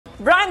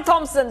Brian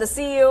Thompson, the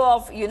CEO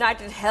of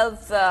United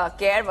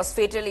Healthcare, was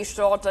fatally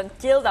shot and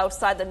killed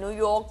outside the New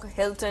York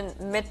Hilton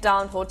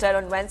Midtown Hotel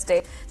on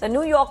Wednesday. The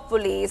New York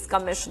Police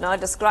Commissioner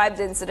described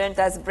the incident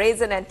as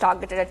brazen and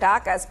targeted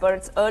attack as per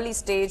its early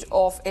stage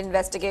of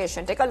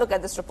investigation. Take a look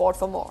at this report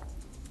for more.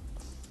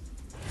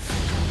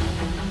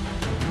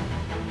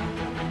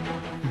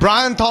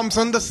 Brian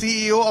Thompson, the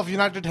CEO of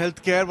United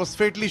Healthcare, was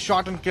fatally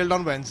shot and killed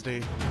on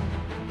Wednesday.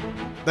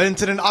 The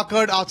incident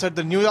occurred outside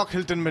the New York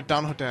Hilton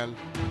Midtown Hotel.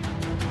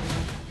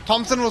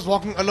 Thompson was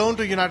walking alone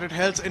to United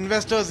Health's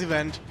investors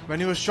event when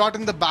he was shot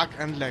in the back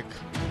and leg.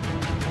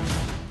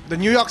 The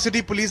New York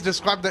City police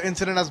described the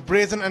incident as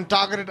brazen and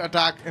targeted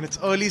attack in its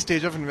early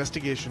stage of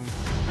investigation.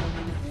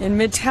 In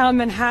Midtown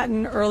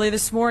Manhattan early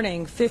this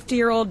morning,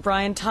 50-year-old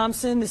Brian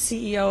Thompson, the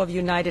CEO of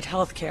United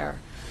Healthcare,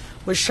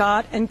 was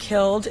shot and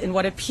killed in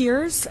what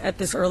appears, at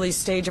this early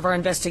stage of our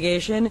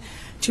investigation,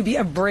 to be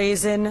a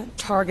brazen,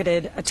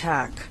 targeted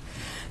attack.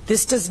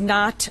 This does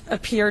not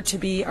appear to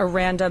be a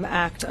random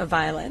act of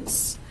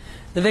violence.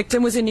 The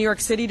victim was in New York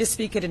City to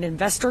speak at an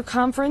investor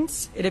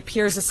conference. It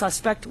appears the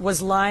suspect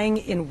was lying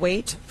in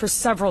wait for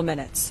several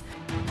minutes.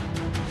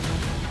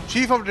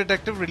 Chief of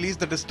Detective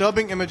released the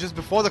disturbing images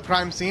before the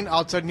crime scene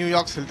outside New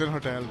York's Hilton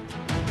Hotel.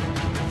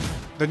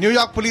 The New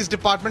York Police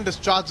Department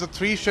discharged the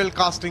 3 shell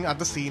casting at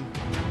the scene.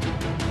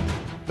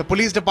 The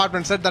police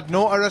department said that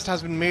no arrest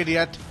has been made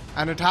yet,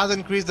 and it has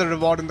increased the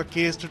reward in the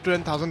case to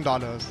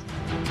 $10,000.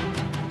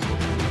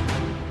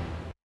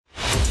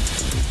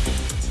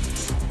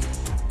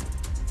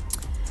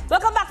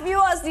 Welcome back,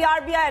 viewers. The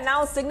RBI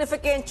announced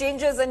significant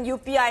changes in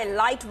UPI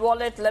Lite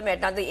wallet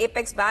limit. Now, the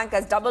Apex Bank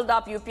has doubled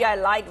up UPI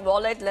Lite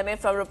wallet limit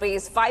from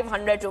Rs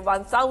 500 to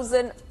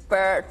 1,000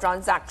 per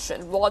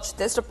transaction. Watch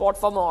this report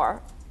for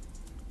more.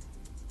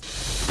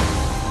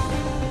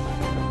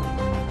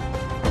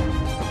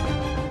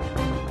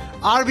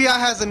 RBI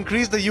has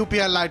increased the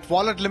UPI Lite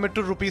wallet limit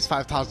to Rs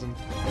 5,000.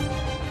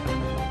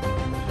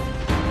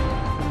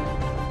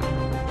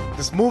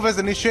 This move is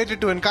initiated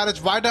to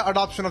encourage wider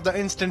adoption of the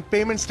instant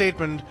payment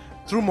statement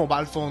through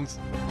mobile phones.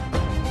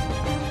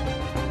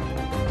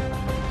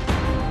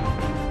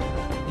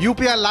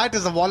 UPI Lite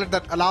is a wallet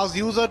that allows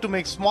users to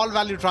make small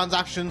value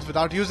transactions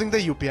without using the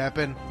UPI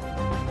PIN.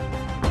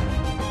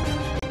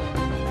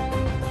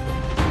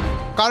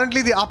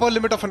 Currently, the upper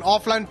limit of an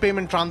offline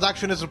payment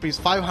transaction is Rs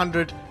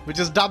 500, which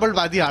is doubled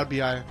by the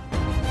RBI.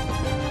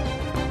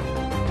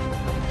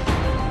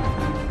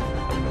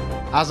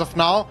 As of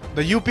now,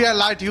 the UPI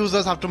Lite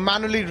users have to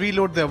manually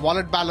reload their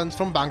wallet balance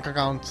from bank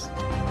accounts.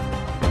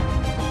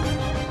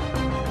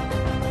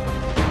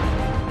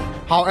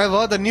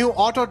 However, the new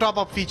auto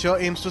top-up feature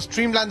aims to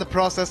streamline the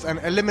process and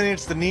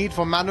eliminates the need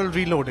for manual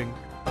reloading.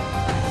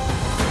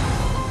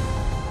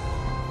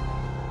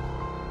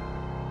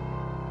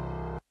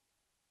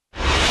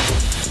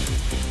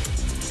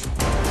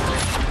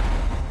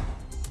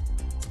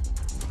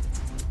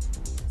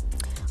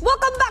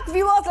 Welcome back,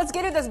 viewers. Let's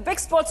get to this big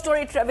sports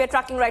story we're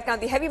tracking right now.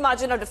 The heavy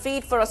margin of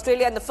defeat for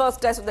Australia in the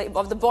first test of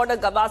the Border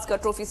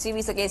Gavaskar Trophy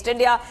Series against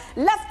India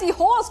left the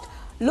host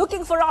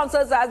looking for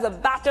answers as the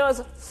batters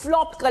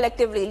flopped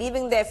collectively,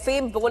 leaving their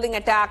famed bowling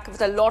attack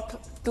with a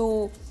lot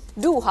to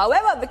do.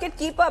 However,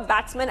 wicketkeeper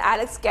batsman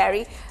Alex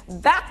Carey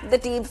backed the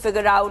team to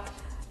figure out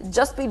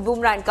Jasprit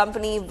Bumrah and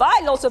company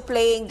while also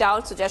playing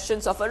down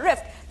suggestions of a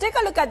rift. Take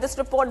a look at this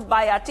report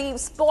by our team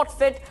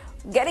SportFit,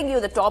 getting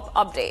you the top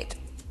update.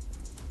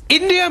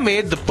 India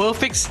made the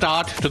perfect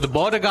start to the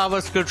Border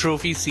Gavaskar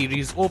Trophy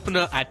Series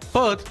opener at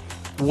Perth,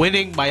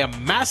 winning by a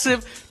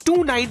massive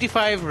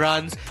 295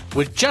 runs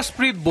with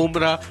Jasprit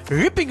Bumrah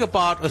ripping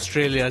apart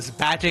Australia's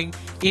batting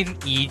in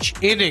each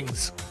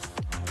innings.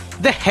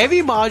 The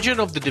heavy margin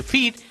of the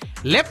defeat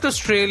left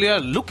Australia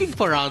looking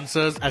for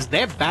answers as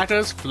their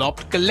batters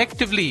flopped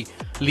collectively,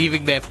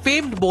 leaving their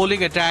famed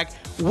bowling attack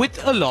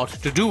with a lot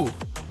to do.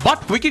 But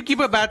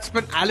wicketkeeper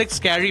batsman Alex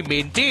Carey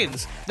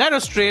maintains that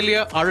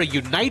Australia are a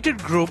united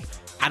group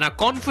and are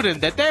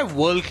confident that their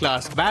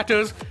world-class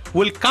batters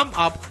will come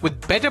up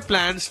with better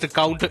plans to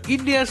counter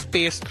India's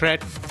pace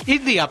threat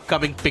in the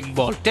upcoming pink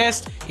ball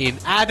test in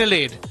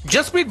Adelaide.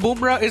 Jasprit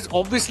Bumrah is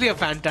obviously a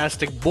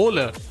fantastic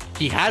bowler.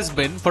 He has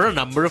been for a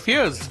number of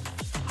years.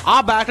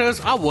 Our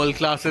batters are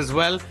world-class as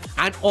well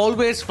and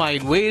always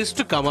find ways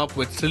to come up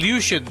with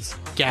solutions,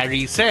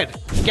 Carey said.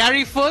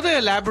 Carey further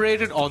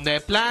elaborated on their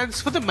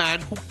plans for the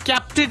man who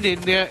captained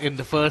India in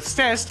the first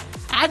test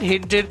and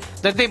hinted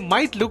that they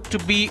might look to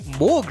be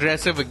more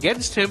aggressive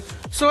against him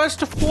so as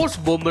to force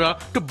Bumrah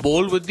to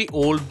bowl with the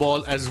old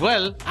ball as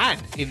well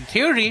and, in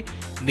theory,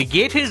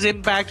 negate his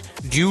impact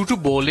due to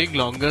bowling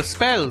longer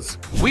spells.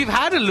 We've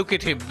had a look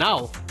at him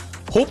now.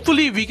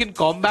 Hopefully we can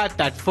combat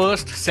that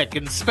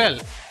second spell.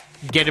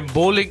 Get him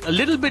bowling a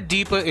little bit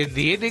deeper in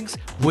the innings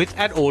with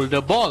an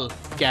older ball,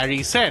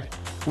 Carey said.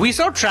 We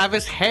saw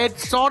Travis Head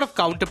sort of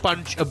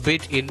counterpunch a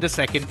bit in the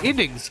second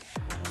innings.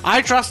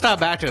 I trust our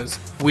batters.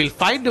 We'll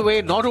find a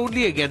way not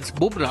only against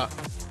Bumrah.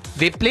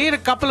 They played a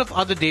couple of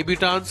other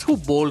debutants who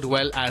bowled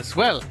well as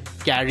well,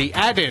 Carey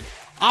added.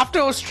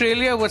 After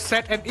Australia was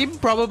set an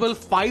improbable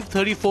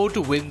 534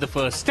 to win the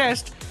first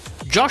test,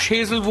 Josh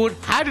Hazlewood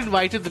had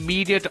invited the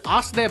media to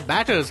ask their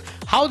batters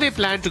how they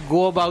plan to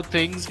go about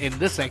things in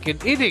the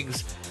second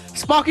innings,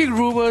 sparking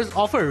rumors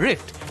of a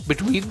rift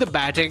between the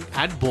batting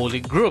and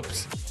bowling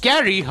groups.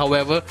 Carey,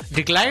 however,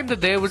 declined that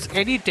there was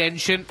any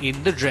tension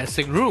in the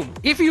dressing room.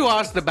 If you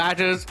ask the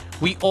batters,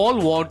 we all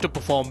want to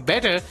perform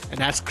better,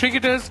 and as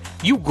cricketers,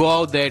 you go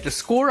out there to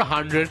score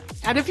 100,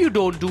 and if you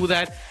don't do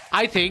that,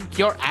 I think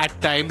you're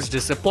at times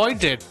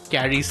disappointed,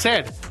 Carey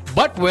said.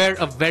 But we're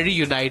a very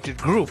united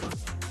group.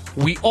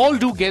 We all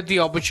do get the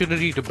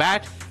opportunity to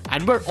bat,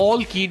 and we're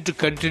all keen to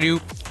continue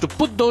to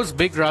put those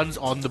big runs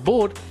on the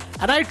board,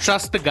 and I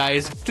trust the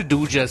guys to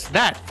do just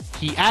that,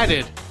 he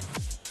added.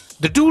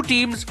 The two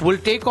teams will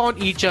take on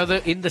each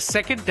other in the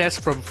second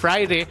test from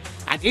Friday,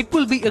 and it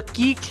will be a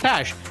key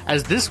clash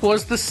as this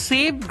was the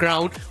same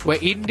ground where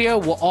India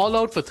were all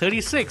out for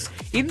 36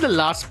 in the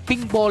last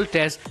pink ball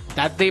test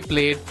that they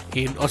played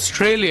in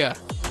Australia.